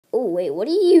Oh, wait, what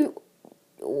are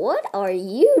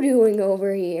you doing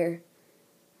over here?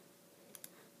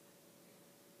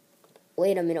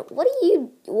 Wait a minute, what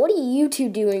are you two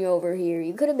doing over here?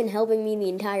 You could have been helping me the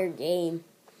entire game.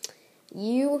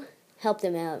 You helped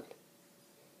him out.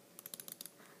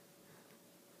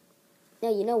 Now,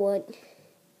 you know what?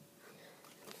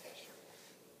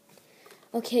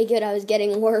 Okay, good, I was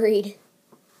getting worried.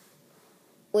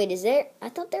 Wait, I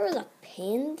thought there was a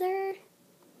panther?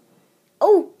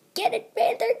 Oh, get it,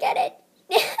 panther, get it!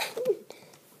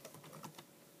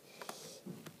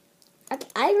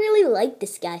 I really like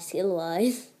this guy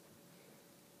skill-wise.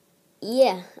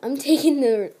 Yeah, I'm taking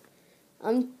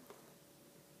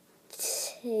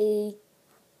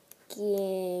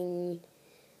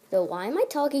why am I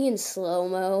talking in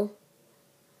slow-mo?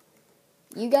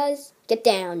 You guys, get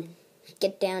down.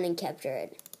 Get down and capture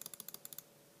it.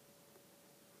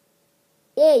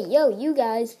 Hey, yo, you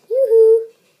guys.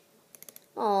 Yoo-hoo.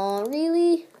 Aw,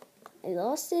 really? I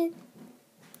lost it?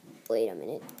 Wait a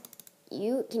minute. Can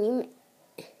you...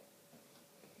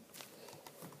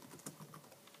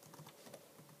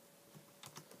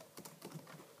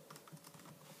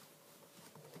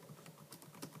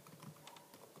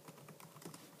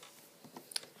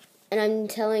 And I'm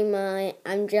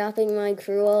dropping my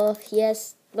crew off,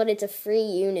 yes, but it's a free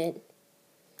unit.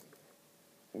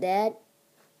 That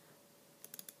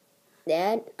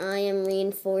I am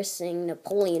reinforcing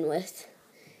Napoleon with.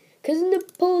 'Cause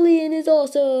Napoleon is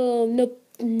awesome!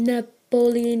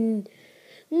 Napoleon!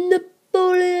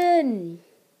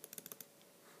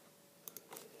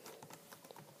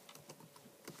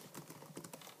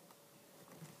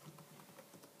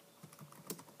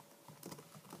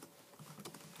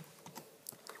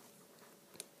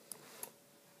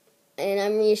 And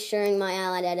I'm reassuring my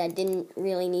ally that I didn't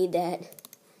really need that.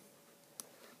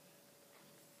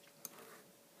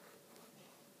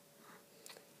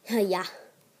 Yeah.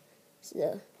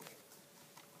 So.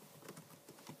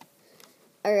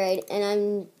 Alright,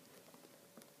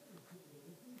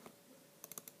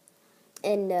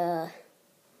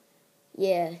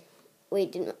 yeah.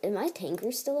 Wait, is my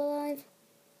tanker still alive?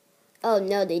 Oh,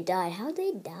 no, they died. How'd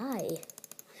they die?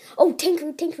 Oh, tank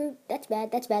root. That's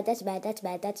bad.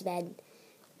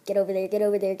 Get over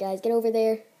there, guys. Get over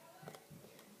there.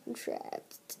 I'm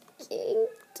trapped. King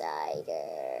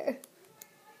Tiger.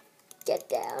 Get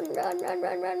down. Run.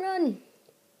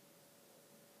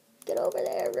 Get over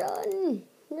there. Run.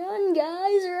 Run,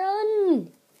 guys.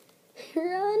 Run.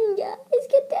 Run, guys.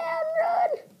 Get down. Run.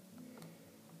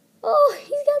 Oh,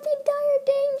 he's got the entire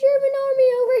dang German army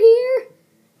over here.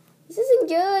 This isn't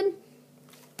good.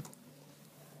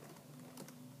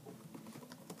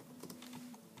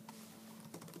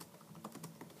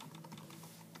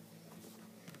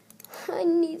 I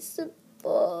need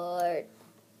support.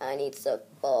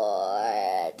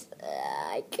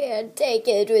 I can't take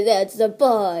it without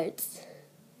support.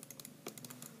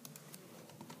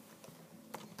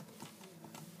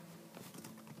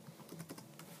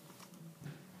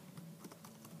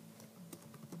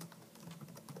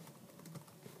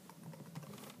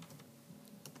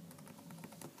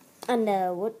 And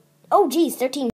what? Oh, geez, 13.